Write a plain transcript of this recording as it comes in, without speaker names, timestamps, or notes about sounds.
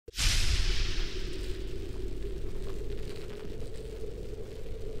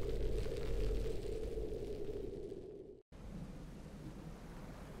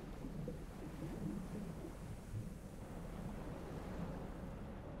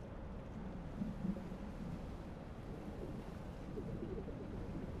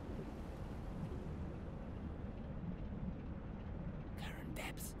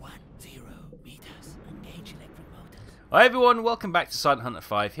Hi everyone, welcome back to Silent Hunter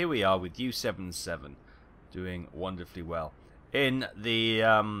 5. Here we are with U77, doing wonderfully well in the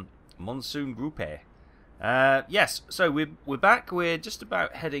Monsun Gruppe. Yes, so we're back. We're just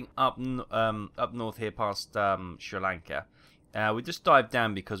about heading up north here past Sri Lanka. We just dived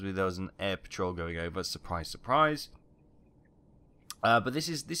down because there was an air patrol going over. Surprise, surprise. But this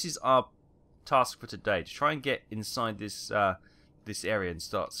is our task for today, to try and get inside this this area and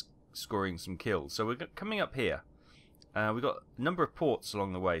start scoring some kills. So we're coming up here. We've got a number of ports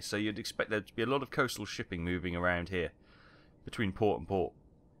along the way, so you'd expect there to be a lot of coastal shipping moving around here between port and port,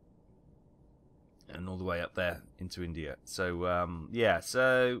 and all the way up there into India. So I'm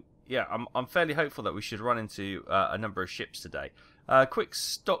fairly hopeful that we should run into a number of ships today. Quick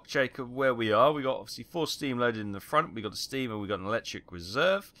stock check of where we are. We got obviously 4 steam loaded in the front. We got a steamer. We got an electric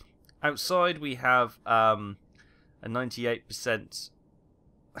reserve. Outside we have a 98%.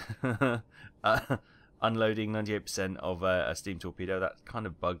 Unloading 98% of a steam torpedo. That's kind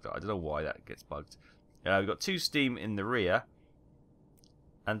of bugged. I don't know why that gets bugged. We've got 2 steam in the rear,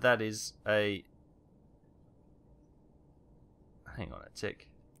 and that is a. Hang on a tick.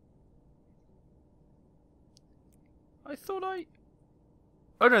 I thought I.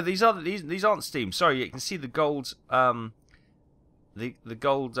 Oh no, these aren't steam. Sorry, you can see the gold the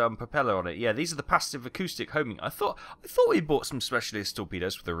gold propeller on it. Yeah, these are the passive acoustic homing. I thought we bought some specialist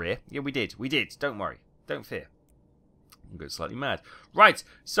torpedoes for the rear. Yeah, we did. We did. Don't worry. Don't fear. I'm going slightly mad. Right.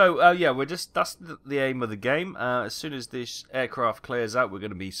 So yeah, that's the aim of the game. As soon as this aircraft clears out, we're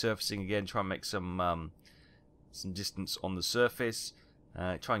going to be surfacing again, try and make some distance on the surface.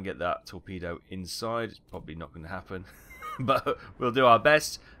 Try and get that torpedo inside. It's probably not going to happen, but we'll do our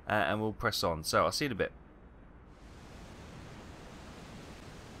best and we'll press on. So I'll see you in a bit.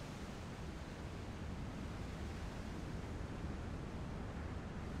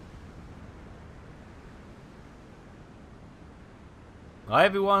 Hi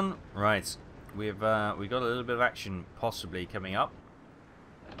everyone. Right, we got a little bit of action possibly coming up.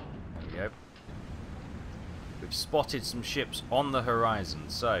 There we go. We've spotted some ships on the horizon.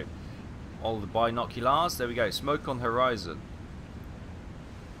 So all the binoculars. There we go. Smoke on the horizon.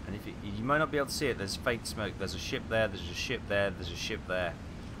 And if you might not be able to see it, there's faint smoke. There's a ship there. There's a ship there. There's a ship there.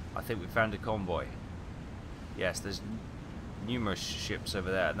 I think we found a convoy. Yes, there's numerous ships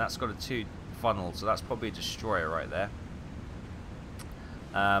over there, and that's got a 2 funnel. So that's probably a destroyer right there.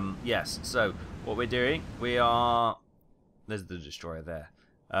 Yes, so what we're doing, there's the destroyer there.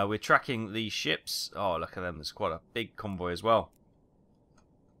 We're tracking these ships. Oh, look at them, there's quite a big convoy as well.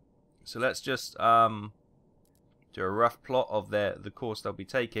 So let's just do a rough plot of the course they'll be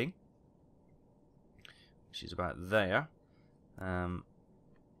taking, which is about there.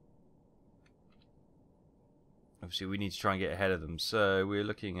 Obviously we need to try and get ahead of them, so we're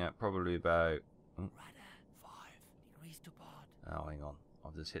looking at probably about oh, hang on.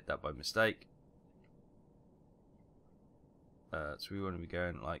 I've just hit that by mistake. So we want to be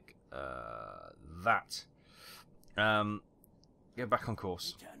going like that. Get back on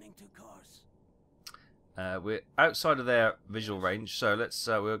course. We're outside of their visual range, so let's.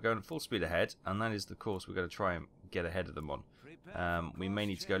 We're going full speed ahead, and that is the course we're going to try and get ahead of them on. We may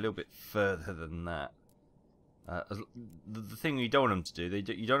need to go a little bit further than that. The thing you don't want them to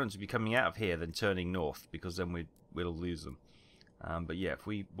do, you don't want them to be coming out of here then turning north, because then we'll lose them. But yeah, if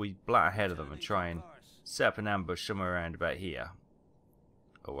we blat ahead of them and try and set up an ambush somewhere around about here.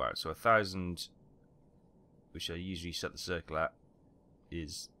 Oh wow, so 1,000, which I usually set the circle at,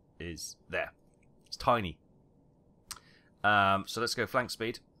 is there. It's tiny. So let's go flank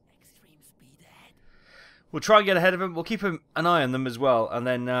speed. We'll try and get ahead of them. We'll keep an eye on them as well, and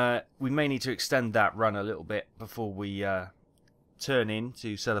then we may need to extend that run a little bit before we turn in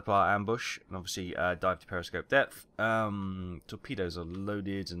to set up our ambush, and obviously dive to periscope depth. Torpedoes are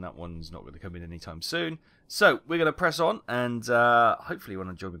loaded, and that one's not going to come in anytime soon. So we're going to press on, and hopefully when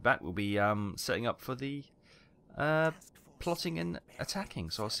I join me back, we'll be setting up for the plotting and attacking.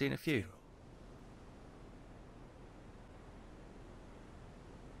 So I'll see you in a few.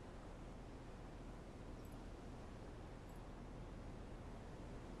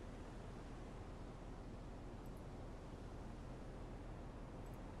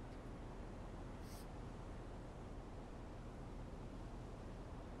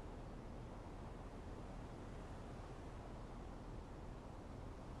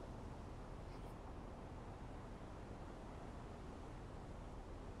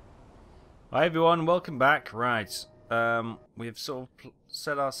 Hi everyone, welcome back. Right, we've sort of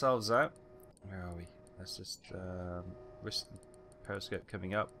set ourselves out. Where are we? Let's just risk the periscope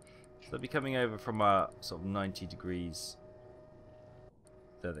coming up. So they'll be coming over from our sort of 90 degrees.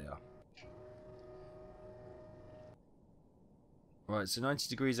 There they are. Right, so 90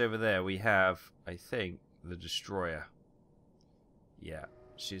 degrees over there we have, I think, the destroyer. Yeah,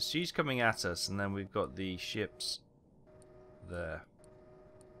 she's coming at us, and then we've got the ships there.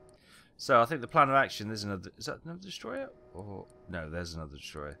 So I think the plan of action, there's another, is that another destroyer? Or no, there's another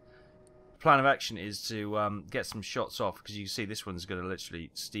destroyer. The plan of action is to get some shots off, because you can see this one's going to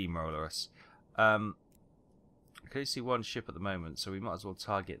literally steamroller us. I can only see one ship at the moment, so we might as well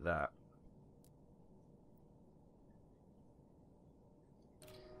target that.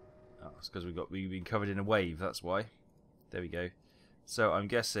 Oh, it's because we've been covered in a wave, that's why. There we go. So I'm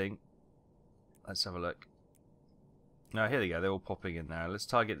guessing, let's have a look. No, here they go, they're all popping in now. Let's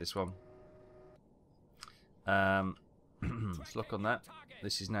target this one. Let's look on that.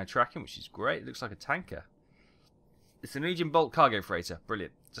 This is now tracking, which is great. It looks like a tanker. It's a medium bulk cargo freighter.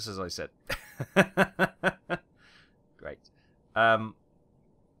 Brilliant, just as I said. Great.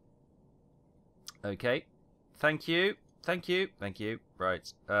 Okay. Thank you. Thank you. Thank you.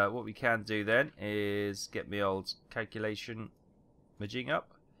 Right. What we can do then is get my old calculation midging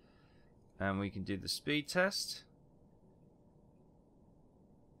up. And we can do the speed test.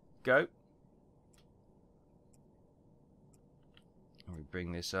 Go. And we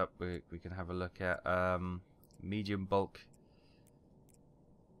bring this up. We can have a look at medium bulk.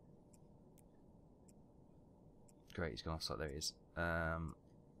 Great, he's gone off site. There he is.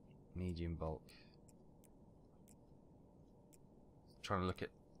 Medium bulk. Trying to look at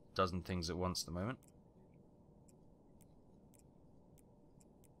a dozen things at once at the moment.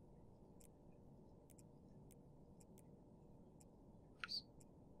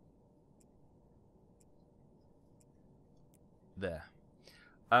 There.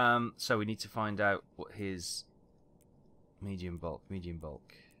 So we need to find out what his medium bulk.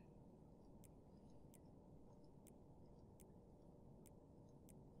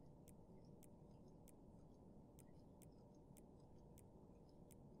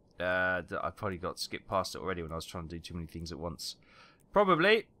 I probably got skipped past it already when I was trying to do too many things at once.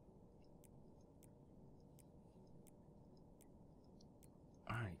 Probably.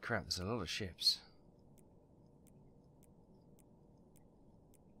 Alright, crap, there's a lot of ships.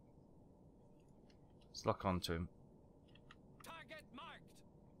 Let's lock onto him. Target marked.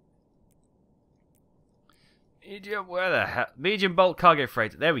 Medium, where the hell? Medium bulk cargo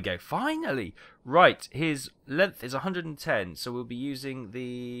freighter. There we go. Finally. Right. His length is 110, so we'll be using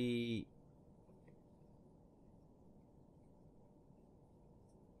the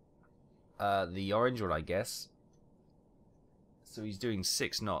orange one, I guess. So he's doing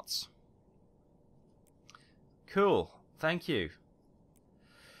 6 knots. Cool. Thank you.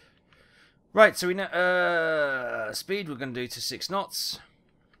 Right. So we know speed. We're going to do to 6 knots.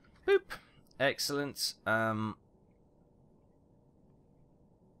 Boop. Excellent.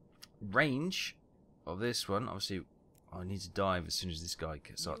 Range of this one, obviously, I need to dive as soon as this guy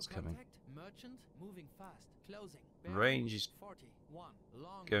starts coming. Merchant moving fast. Closing. Range is 41.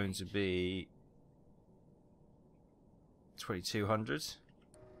 Long going range. to be 2200.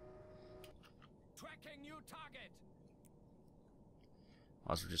 Tracking new target.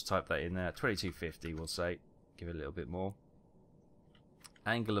 I'll just type that in there. 2250, we'll say. Give it a little bit more.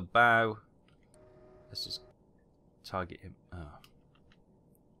 Angle of bow. Let's just target him. Oh.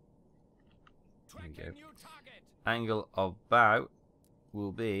 There we go. New target. Angle of bow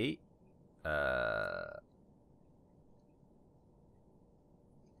will be you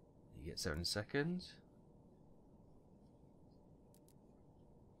get 7 seconds.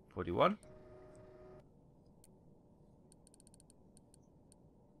 41.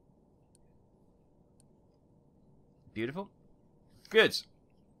 Beautiful. Good.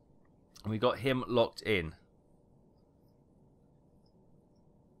 And we got him locked in.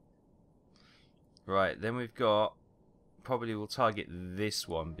 Right, then we've got, probably we'll target this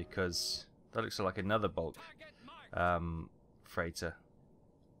one because that looks like another bulk freighter.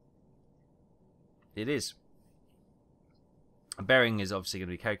 It is. Bearing is obviously going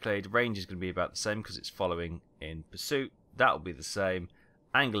to be calculated. Range is going to be about the same because it's following in pursuit. That will be the same.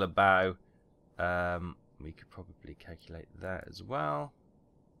 Angle of bow. We could probably calculate that as well.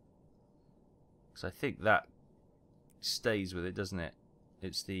 Because I think that stays with it, doesn't it?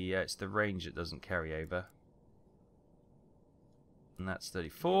 It's the range that doesn't carry over. And that's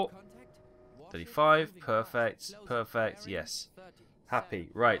 34. 35. Perfect. Perfect. Yes. Happy.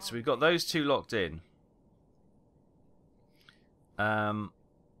 Right, so we've got those two locked in. Now.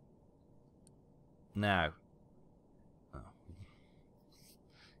 Oh.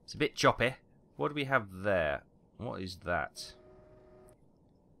 It's a bit choppy. What do we have there? What is that?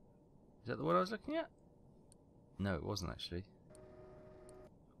 Is that the one I was looking at? No, it wasn't actually.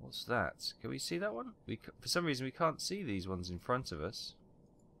 What's that? Can we see that one? For some reason we can't see these ones in front of us.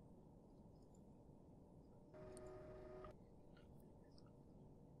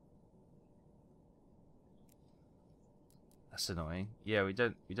 That's annoying. Yeah, we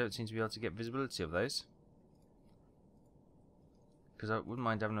don't seem to be able to get visibility of those. Because I wouldn't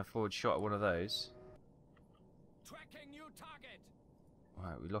mind having a forward shot at one of those. Tracking new target.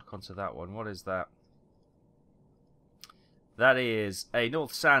 Alright, we lock onto that one. What is that? That is a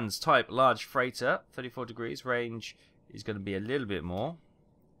North Sands type large freighter, 34 degrees. Range is going to be a little bit more.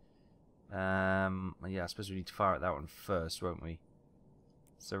 Yeah, I suppose we need to fire at that one first, won't we?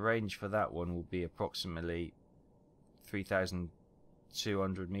 So range for that one will be approximately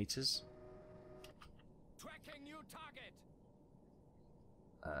 3,200 meters. Tracking new target.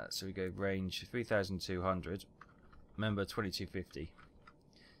 So we go range 3,200. Remember 2250.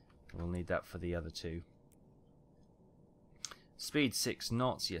 We'll need that for the other two. Speed 6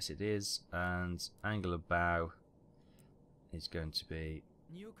 knots, yes it is, and angle of bow is going to be...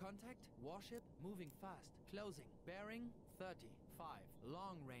 New contact. Warship moving fast. Closing. Bearing 35.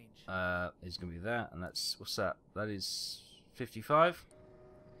 Long range. Is going to be that, and that's... What's that? That is 55.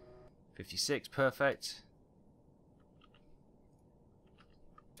 56, perfect.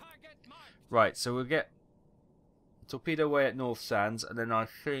 Target marked. Right, so we'll get torpedo away at North Sands, and then I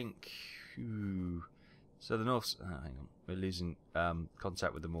think... So the North... hang on. We're losing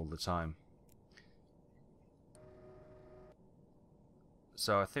contact with them all the time.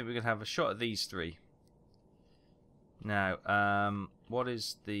 So I think we're going to have a shot at these three. Now, what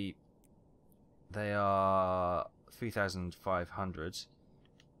is the... They are 3,500.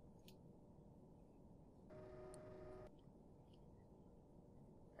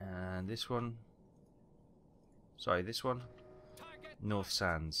 And this one... Sorry, this one? Target North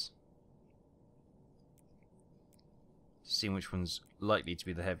Sands. Seeing which one's likely to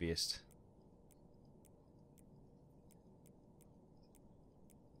be the heaviest.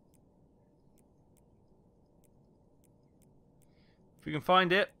 If we can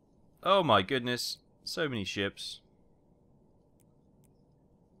find it. Oh my goodness. So many ships.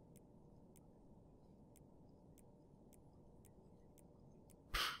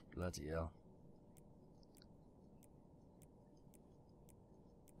 Bloody hell.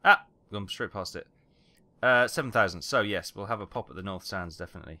 Ah! Gone straight past it. 7,000. So yes, we'll have a pop at the North Sands,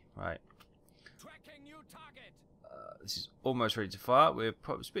 definitely. Right. tracking new target. This is almost ready to fire. We're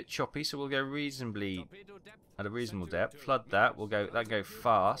probably a bit choppy, so we'll go reasonably Torpedo depth. at a reasonable depth. Flood that. We'll go. That go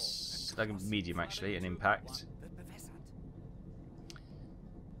fast. That can be medium actually, an impact.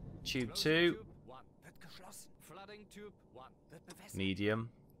 Tube 2, Flooding tube 1. medium.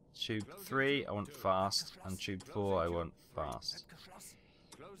 Tube 3, I want fast, and tube 4, I want fast.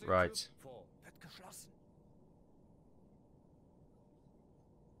 Closing Right. tube 4.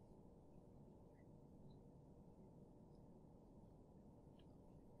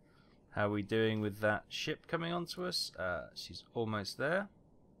 How are we doing with that ship coming onto us? She's almost there.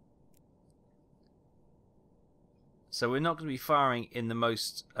 So we're not going to be firing in the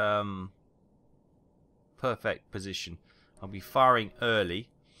most perfect position. I'll be firing early,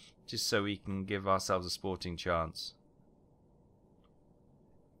 just so we can give ourselves a sporting chance.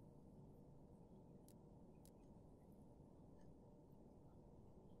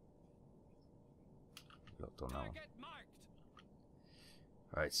 Locked on that one. Target marked.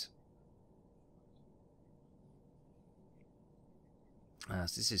 Right.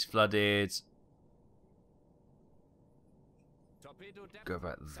 So this is flooded. Torpedo depth. Go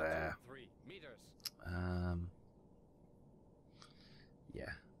about there. 3 meters.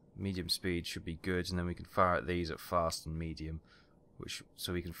 Yeah, medium speed should be good, and then we can fire at these at fast and medium,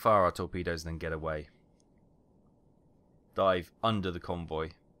 so we can fire our torpedoes and then get away. Dive under the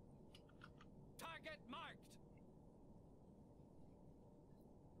convoy. Target marked.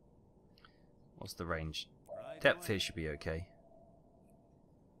 What's the range? Right Depth away. here should be okay.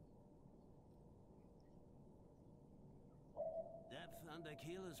 Depth under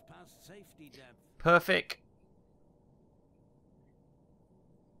keel is past safety depth. Perfect.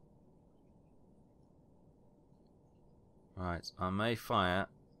 Right, I may fire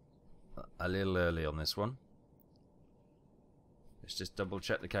a little early on this one. Let's just double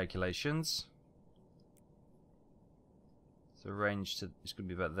check the calculations. So range to, it's going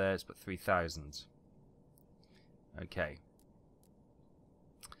to be about there, it's about 3,000. Okay.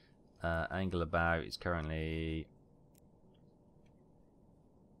 Angle of bow is currently...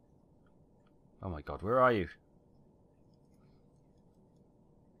 Oh my god, where are you?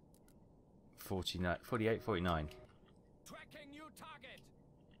 49, 48, 49. Tracking new target.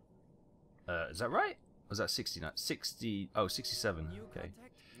 Is that right? Or was that 69? 60, oh, 67. New Okay.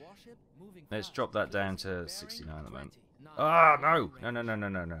 contact. Warship moving Let's fast. drop that down to Bearing 69 at the moment. 20. Ah, no! Long No, no, no, no,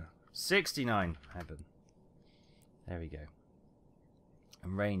 no, no. 69 happen. There we go.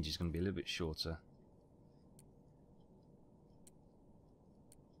 And range is going to be a little bit shorter.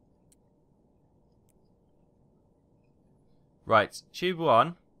 Right, tube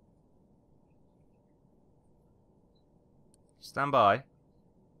 1. Stand by.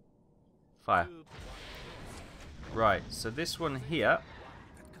 Fire. Right, so this one here.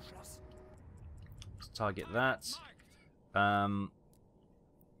 Let's target that.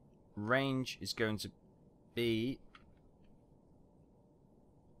 Range is going to be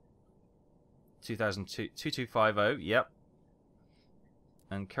 2250, yep.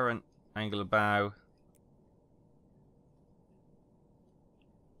 And current angle of bow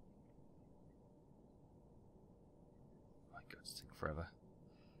my god, it's taking forever.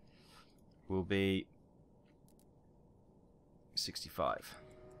 Will be 65.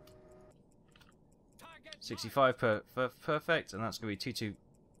 65 perfect, and that's going to be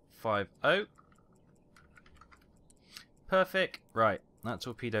 2250. Perfect. Right, that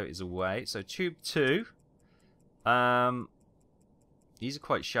torpedo is away. So tube 2. These are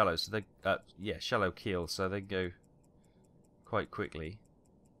quite shallow, so they yeah, shallow keel, so they go quite quickly.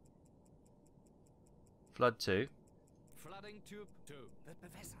 Flood 2. Flooding tube 2.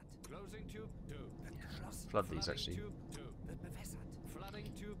 Closing tube 2. Flood these actually. Tube 2.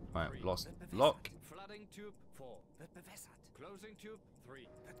 Flooding tube Right, 3. lost lock. Flooding tube 4. Closing tube 3.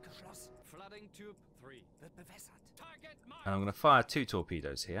 Flooding tube 3. Target marked. And I'm going to fire 2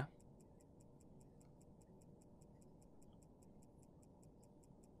 torpedoes here.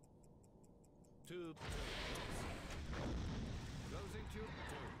 Tube 2. Closing tube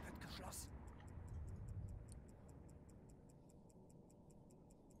 2.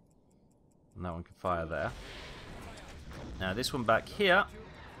 And that one can fire there. Now this one back here,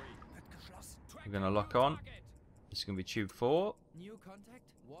 we're going to lock on. This is going to be tube 4. New contact.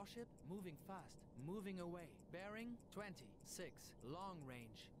 Warship moving fast. Moving away. Bearing 26. Long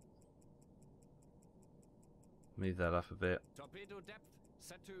range. Move that up a bit. Torpedo depth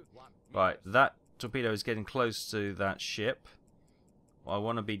set to 1. Right, that torpedo is getting close to that ship. I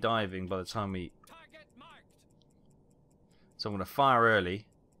want to be diving by the time we... Target marked. So I'm going to fire early.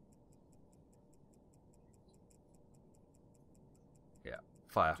 Yeah,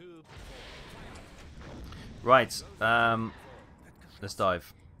 fire. Tube Right, let's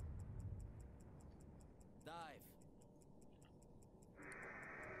dive. Dive.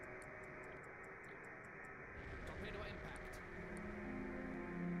 torpedo impact.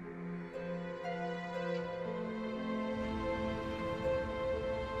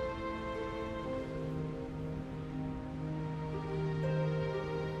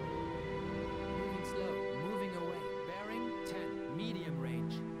 Moving slow. Moving away. Bearing 10. Medium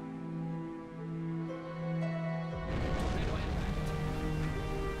range. Torpedo impact. Torpedo impact.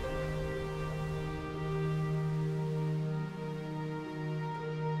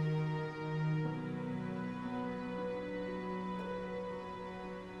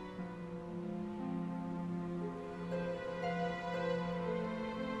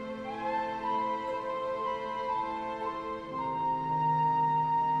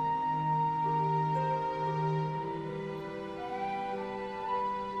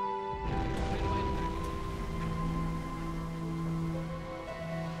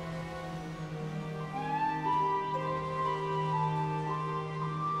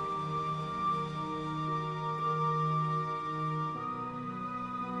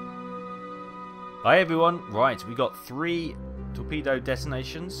 Hi everyone. Right, we got 3 torpedo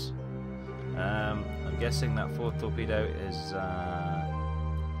detonations. I'm guessing that 4th torpedo is...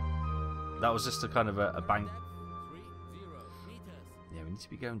 that was just a kind of a bang... Depth 30 meters. Yeah, we need to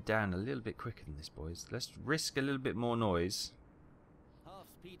be going down a little bit quicker than this, boys. Let's risk a little bit more noise. Half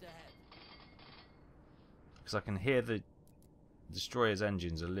speed ahead. Because I can hear the destroyer's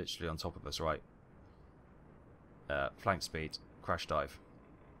engines are literally on top of us, right? Flank speed, crash dive.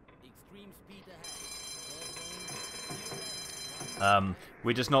 Extreme speed ahead.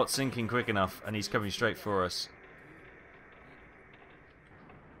 We're just not sinking quick enough, and he's coming straight for us.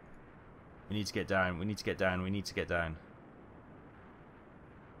 We need to get down, we need to get down, we need to get down.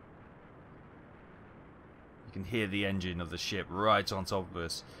 You can hear the engine of the ship right on top of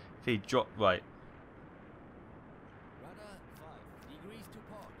us. If he drop... Right. Rudder 5 degrees to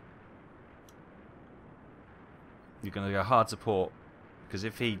port. You're going to go hard to port. Because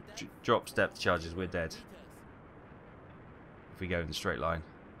if he drops depth charges, we're dead. Meters. If we go in the straight line.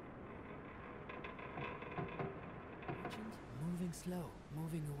 Agent moving slow.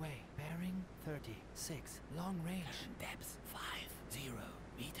 Moving away. Bearing 36. Long range. Depth 50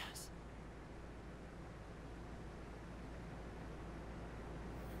 meters.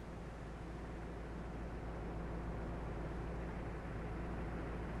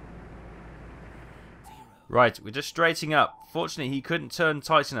 Right, we're just straightening up. Fortunately, he couldn't turn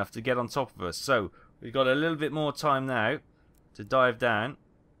tight enough to get on top of us, so we've got a little bit more time now to dive down.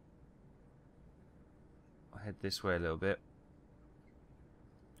 I'll head this way a little bit.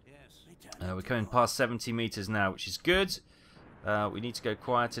 We're coming past 70 meters now, which is good. We need to go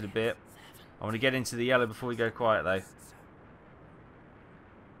quieted a bit. I want to get into the yellow before we go quiet,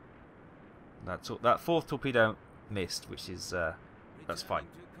 though. That fourth torpedo missed, which is that's fine.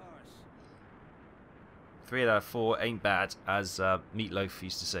 3 out of 4 ain't bad, as Meatloaf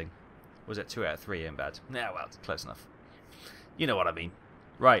used to sing. Or was it 2 out of 3 ain't bad? Nah, well, close enough. You know what I mean.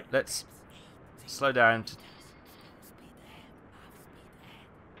 Right, let's slow down.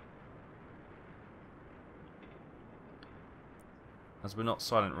 As we're not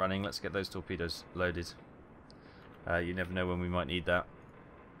silent running, let's get those torpedoes loaded. You never know when we might need that.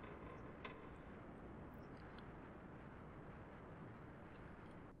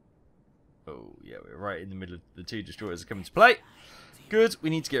 Oh, yeah, we're right in the middle of the 2 destroyers coming to play. Good,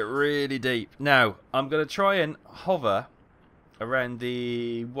 we need to get really deep. Now, I'm going to try and hover around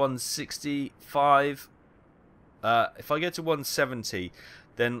the 165. If I get to 170,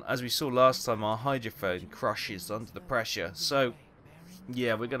 then, as we saw last time, our hydrophone crushes under the pressure. So,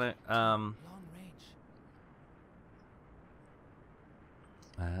 yeah, we're going to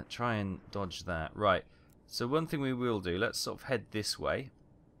try and dodge that. Right, so one thing we will do, let's sort of head this way.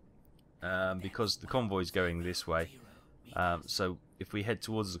 Because the convoy's going this way, so if we head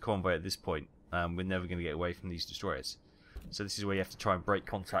towards the convoy at this point, we're never going to get away from these destroyers. So this is where you have to try and break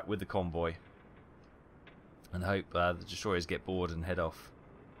contact with the convoy and hope the destroyers get bored and head off.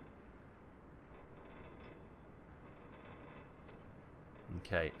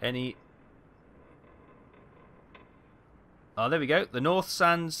 Okay, oh, there we go. The North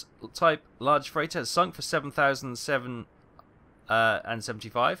Sands type large freighter has sunk for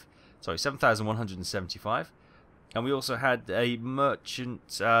 7,775. Sorry, 7,175. And we also had a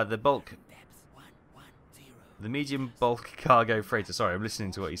merchant, the medium bulk cargo freighter. Sorry, I'm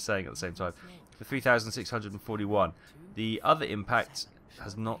listening to what he's saying at the same time. For 3,641. The other impact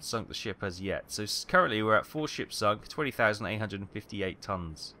has not sunk the ship as yet. So currently we're at 4 ships sunk, 20,858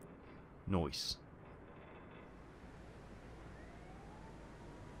 tons. Nice.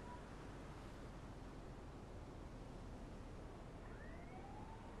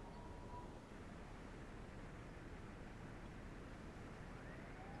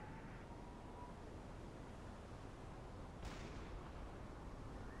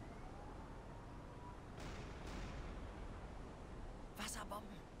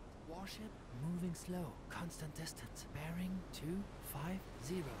 Warship moving slow, constant distance, bearing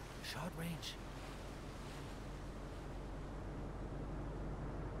 250, short range.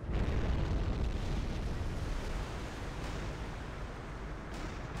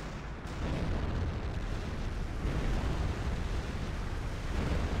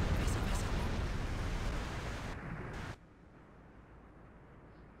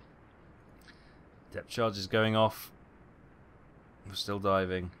 Depth charge is going off. We're still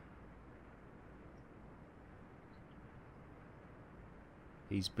diving.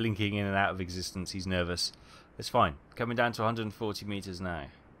 He's blinking in and out of existence. He's nervous. It's fine. Coming down to 140 meters now.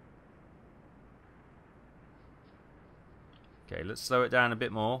 Okay, let's slow it down a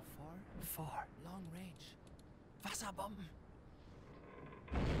bit more. Far, long range. Wasserbomben.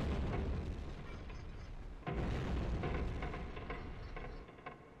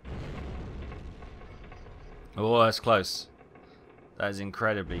 Oh, that's close. That is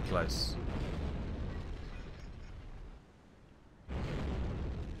incredibly close.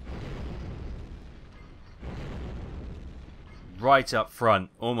 Right up front.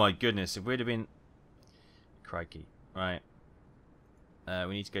 Oh my goodness. If we'd have been... Crikey. Right.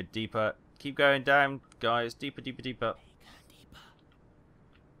 We need to go deeper. Keep going down, guys. Deeper, deeper, deeper.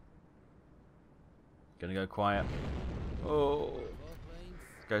 Gonna go quiet. Oh.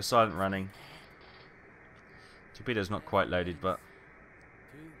 Go silent running. Torpedo's not quite loaded, but...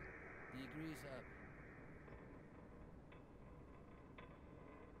 2 degrees up.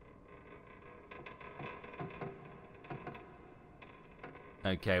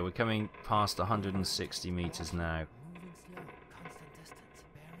 Okay, we're coming past 160 meters now. Moving slow, constant distance,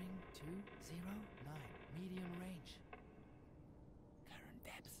 bearing 209, medium range. Current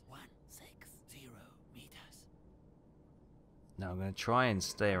depth 160 meters. Now I'm going to try and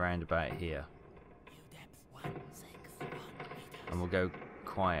stay around about here. View depth 161 meters. And we'll go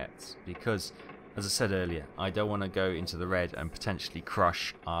quiet, because as I said earlier, I don't want to go into the red and potentially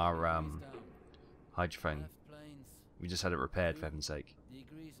crush our hydrophone. We just had it repaired, for heaven's sake.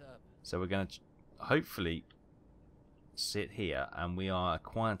 So we're going to hopefully sit here, and we are a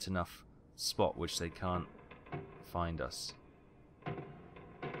quiet enough spot which they can't find us.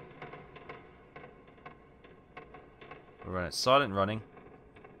 We're running silent running.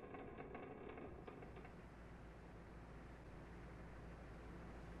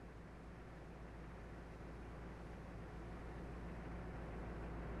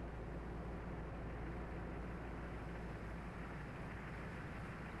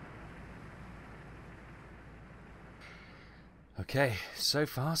 Okay, so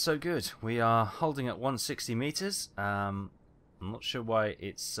far so good. We are holding at 160 meters. I'm not sure why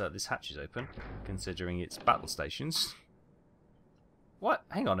it's this hatch is open, considering it's battle stations. What?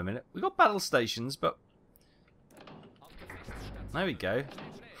 Hang on a minute. We got battle stations, but there we go.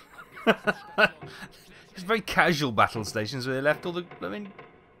 It's very casual battle stations where they left all the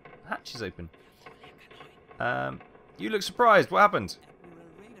hatches open. You look surprised. What happened?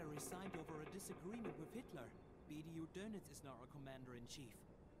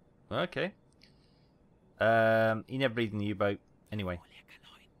 Okay. He never breathed in the U-boat. Anyway.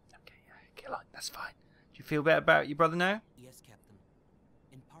 Okay, get on. That's fine. Do you feel better about your brother now? Yes, Captain.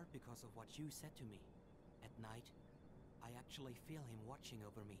 In part because of what you said to me. At night, I actually feel him watching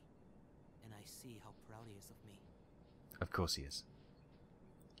over me. And I see how proud he is of me. Of course he is.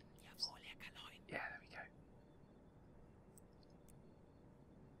 Yeah, there we go.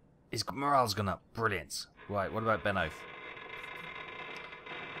 His morale's gone up. Brilliant. Right, what about Benno?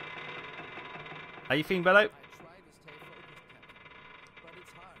 How you feeling, Benno?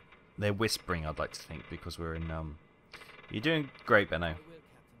 They're whispering, I'd like to think, because we're in, You're doing great, Benno.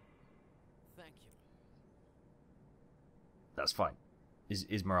 Thank you. That's fine.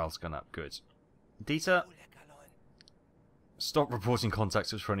 His morale's gone up. Good. Dieter, stop reporting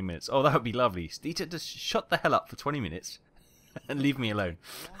contacts for 20 minutes. Oh, that would be lovely. Dieter, just shut the hell up for 20 minutes and leave me alone.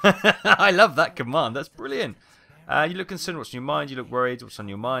 I love that command. That's brilliant. You look concerned. What's on your mind? You look worried. What's on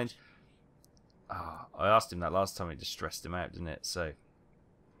your mind? Oh, I asked him that last time. It just stressed him out, didn't it? So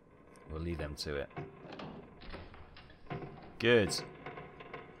we'll leave them to it. Good.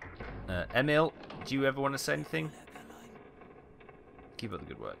 Emil, do you ever want to say anything? Keep up the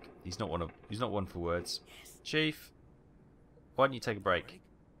good work. He's not one for words. Chief, why don't you take a break?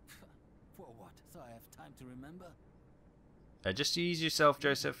 For what? So I have time to remember? Just ease yourself,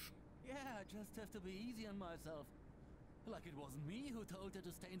 Joseph. Yeah, I just have to be easy on myself. Like it wasn't me who told her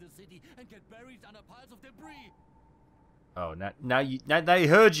to stay in the city and get buried under piles of debris. Oh, now they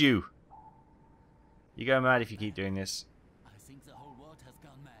heard you. You go mad if you keep doing this. I think the whole world has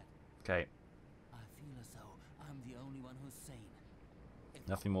gone mad. Okay. I feel as though I'm the only one who's sane.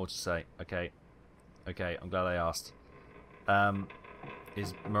 Nothing more to say. Okay. Okay, I'm glad I asked.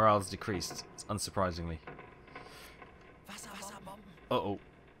 His morale's decreased, unsurprisingly. Uh-oh.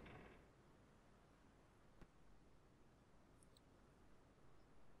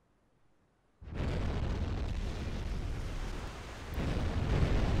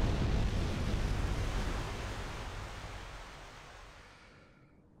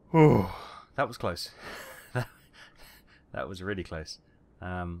 Oh, that was close. That was really close.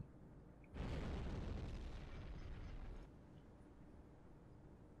 I'm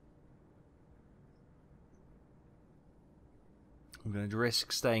going to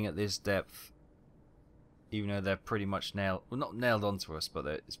risk staying at this depth, even though they're pretty much nailed. Well, not nailed onto us, but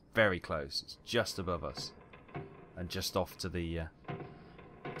it's very close. It's just above us, and just off to the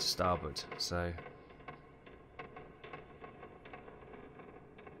starboard. So.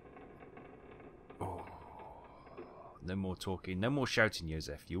 No more talking, no more shouting,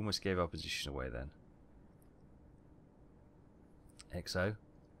 Joseph. You almost gave our position away then. XO?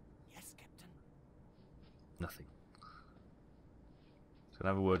 Yes, Captain. Nothing. So I'll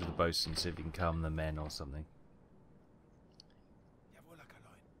have a word with the bosun, see if he can calm the men or something.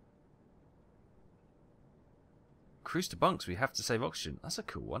 Cruise to bunks, we have to save oxygen. That's a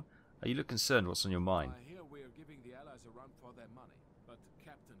cool one. You look concerned, what's on your mind? I hear we are giving the Allies a run for their money. But,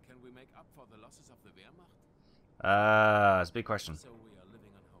 Captain, can we make up for the losses of the Wehrmacht? That's a big question. So we are living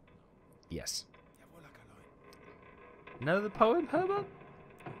on hope now. Yes. Know the poem, Herbert?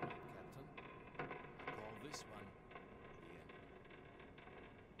 Captain, I call this one the end.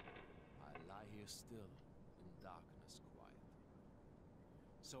 I lie here still, in darkness quiet.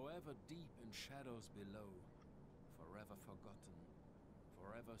 So ever deep in shadows below, forever forgotten,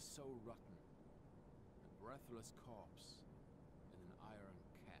 forever so rotten, a breathless corpse in an iron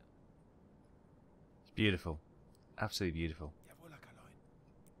can. It's beautiful. Absolutely beautiful.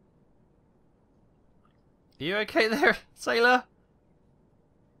 Are you okay there, sailor?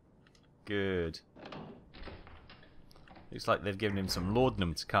 Good. Looks like they've given him some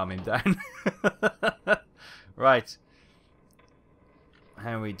laudanum to calm him down. Right.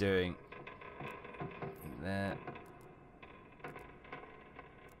 How are we doing? There.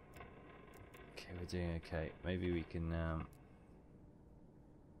 Okay, we're doing okay. Maybe we can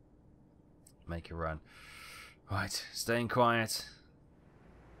make a run. Right, staying quiet.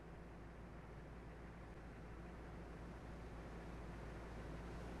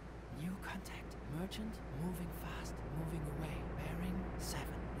 New contact. Merchant, moving fast, moving away. Bearing 7,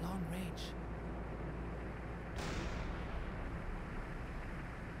 long range.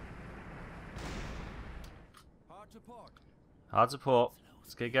 Hard to port. Hard to port.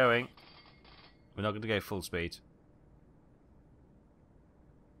 Let's get going. We're not going to go full speed.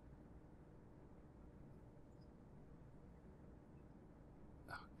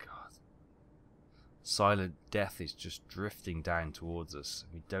 Oh God. Silent death is just drifting down towards us.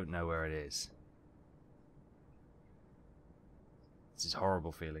 We don't know where it is. This is a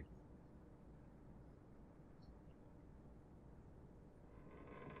horrible feeling.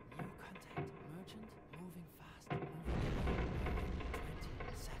 New contact. Merchant, moving fast, moving away. Bearing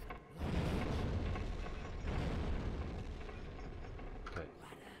 27, long range. Okay.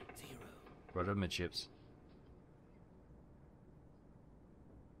 Rudder 0. Rudder midships.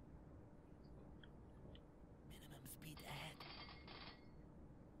 Minimum speed ahead.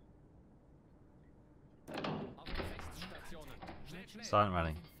 Auf Gefechtsstationen. Schnell, schnell. Silent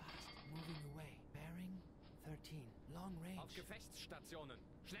running. Moving fast, moving away. Bearing 13, long Auf range. Gefechtsstationen.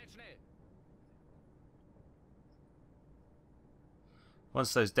 Schnell, schnell.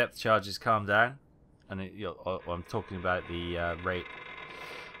 Once those depth charges calm down, and I'm talking about the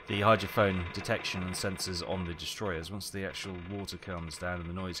the hydrophone detection and sensors on the destroyers. Once the actual water calms down and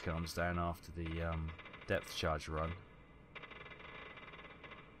the noise calms down after the depth charge run,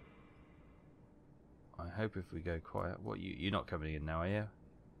 I hope if we go quiet. What, you're not coming in now, are you?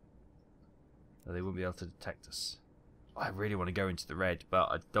 No, they wouldn't be able to detect us. I really want to go into the red,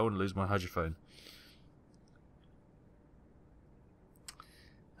 but I don't want to lose my hydrophone.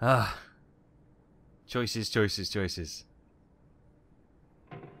 Ah. Choices, choices, choices.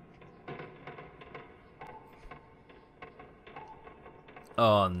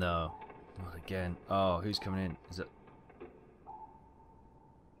 Oh no. Not again. Oh, who's coming in? Is it...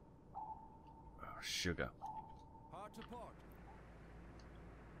 Oh, sugar. Hard to port.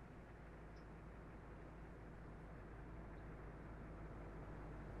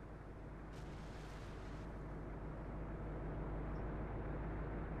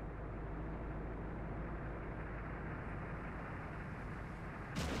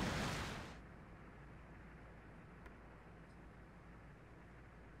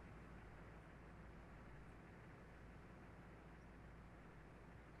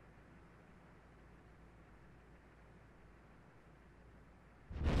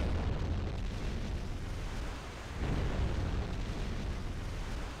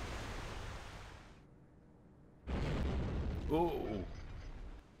 Ooh.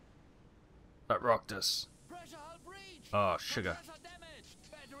 That rocked us. Pressure hull breach. Oh, sugar. Compressor damaged.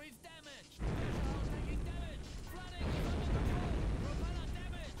 Batteries damaged. Pressure hull taking damage. Flooding is under control. Propeller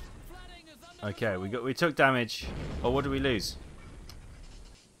damaged. Flooding is under Okay, control. we took damage. Oh, what did we lose?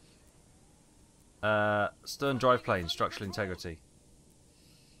 Stern drive plane, structural integrity.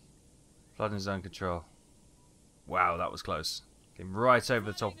 Flooding is under control. Wow, that was close. Came right over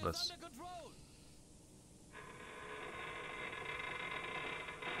the top of Flooding is us. under control.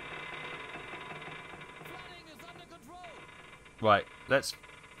 Flooding is under control. Right, let's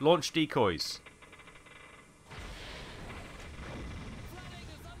launch decoys. Flooding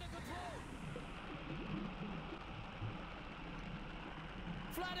is under control.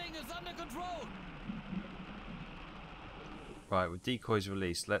 Flooding is under control. Right, with decoys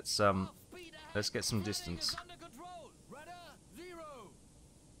released, let's Speed ahead. get some Flooding distance. is under control. Rudder 0.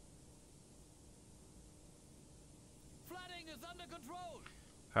 Flooding is under control.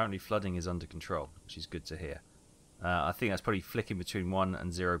 Apparently flooding is under control, which is good to hear. I think that's probably flicking between 1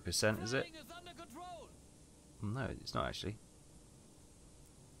 and 0%, is it? Flooding is under control. No, it's not actually.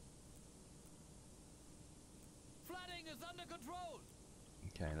 Flooding is under control.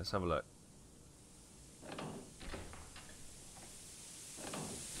 Okay, let's have a look.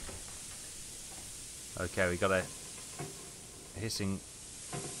 Okay, we got a hissing,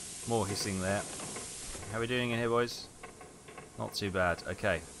 more hissing there. How are we doing in here, boys? Not too bad.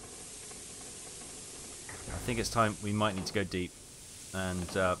 Okay. I think it's time, we might need to go deep and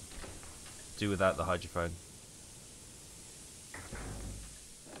do without the hydrophone.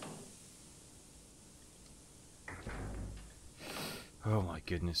 Oh my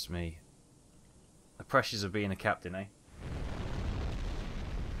goodness me. The pressures of being a captain, eh?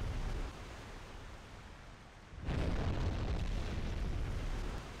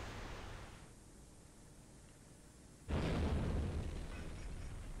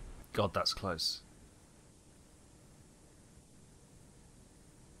 God, that's close.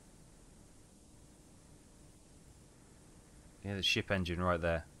 Yeah, the ship engine right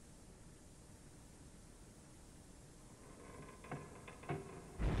there.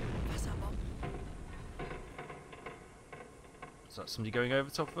 Is that somebody going over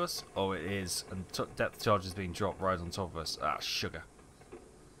top of us? Oh, it is. And depth charge is being dropped right on top of us. Ah, sugar.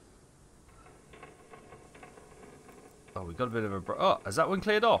 Oh, we got a bit of a... Oh, has that one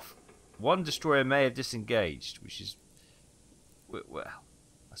cleared off? One destroyer may have disengaged, which is... Well,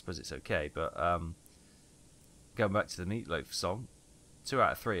 I suppose it's okay, but... Going back to the Meatloaf song, 2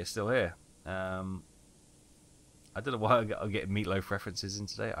 out of 3 are still here. I don't know why I'm getting Meatloaf references in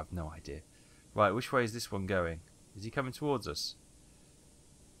today. I have no idea. Right, which way is this one going? Is he coming towards us?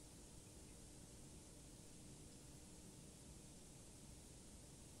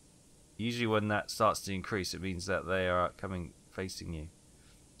 Usually when that starts to increase, it means that they are coming facing you.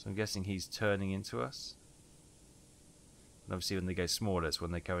 So I'm guessing he's turning into us. And obviously when they go smaller, it's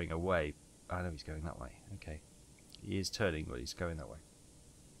when they're going away. I know he's going that way. Okay. He is turning, but he's going that way.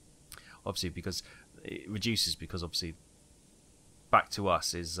 Obviously because it reduces, because obviously back to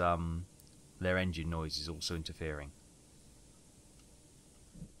us is their engine noise is also interfering.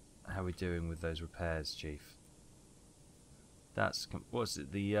 How are we doing with those repairs, Chief? That's what's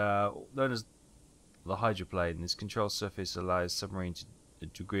it? The known as the hydroplane. This control surface allows submarine to a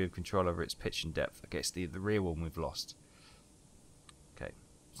degree of control over its pitch and depth. I guess the rear one we've lost. Okay,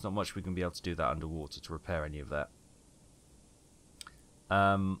 there's not much we can be able to do that underwater to repair any of that.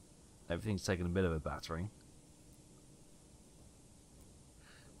 Everything's taken a bit of a battering,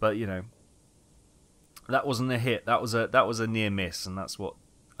 but you know, that wasn't a hit. That was a near miss, and that's what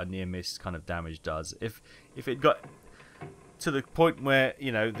a near miss kind of damage does. If it got to the point where,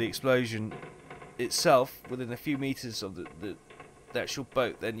 you know, the explosion itself within a few meters of the actual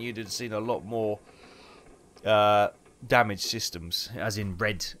boat, then you'd have seen a lot more damaged systems, as in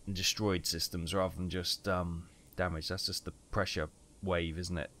red and destroyed systems, rather than just damage. That's just the pressure wave,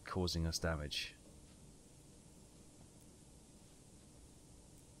 isn't it, causing us damage.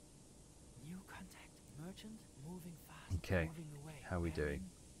 New contact. Merchant moving fast. Okay, Moving away. how are we doing?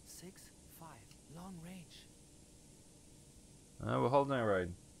 6-5. Long range. We're holding our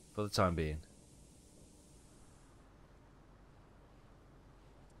own for the time being.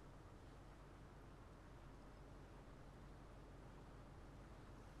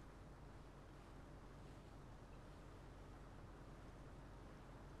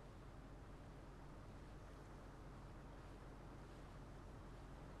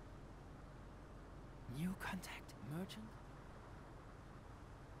 New contact. Merchant.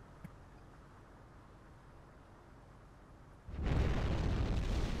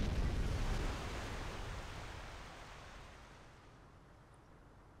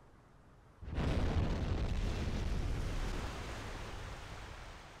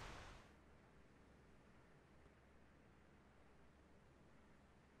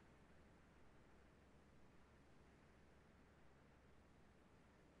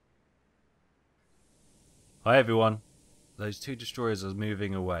 Hi everyone. Those 2 destroyers are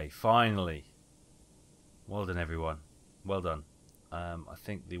moving away. Finally. Well done everyone. Well done. I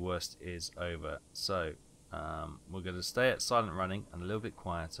think the worst is over. So we're going to stay at silent running and a little bit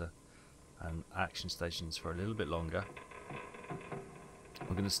quieter, and action stations for a little bit longer.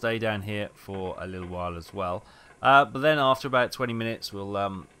 We're going to stay down here for a little while as well. But then after about 20 minutes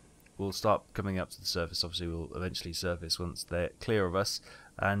we'll start coming up to the surface. Obviously we'll eventually surface once they're clear of us,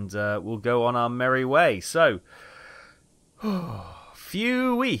 and we'll go on our merry way. So,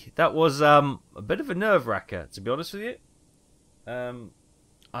 phew-wee, that was a bit of a nerve-wracker, to be honest with you. There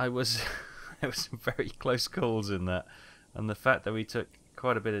was some very close calls in that, and the fact that we took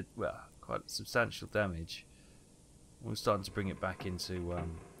quite a bit of, well, quite substantial damage. We're starting to bring it back into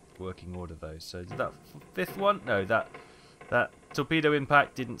working order though. So did that 5th one? No, that torpedo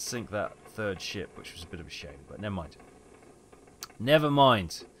impact didn't sink that 3rd ship, which was a bit of a shame, but never mind. Never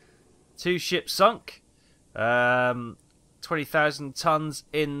mind. 2 ships sunk. 20,000 tons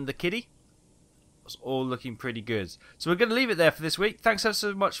in the kiddie. It's all looking pretty good. So we're going to leave it there for this week. Thanks ever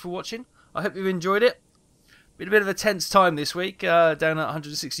so much for watching. I hope you've enjoyed it. Been a bit of a tense time this week, down at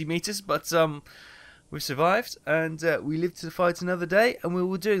 160 meters, but we've survived, and we live to fight another day, and we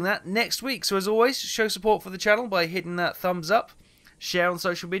will be doing that next week. So as always, show support for the channel by hitting that thumbs up, share on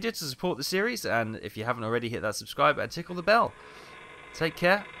social media to support the series, and if you haven't already, hit that subscribe and tickle the bell. Take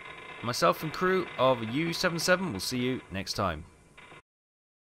care. Myself and crew of U77 will see you next time.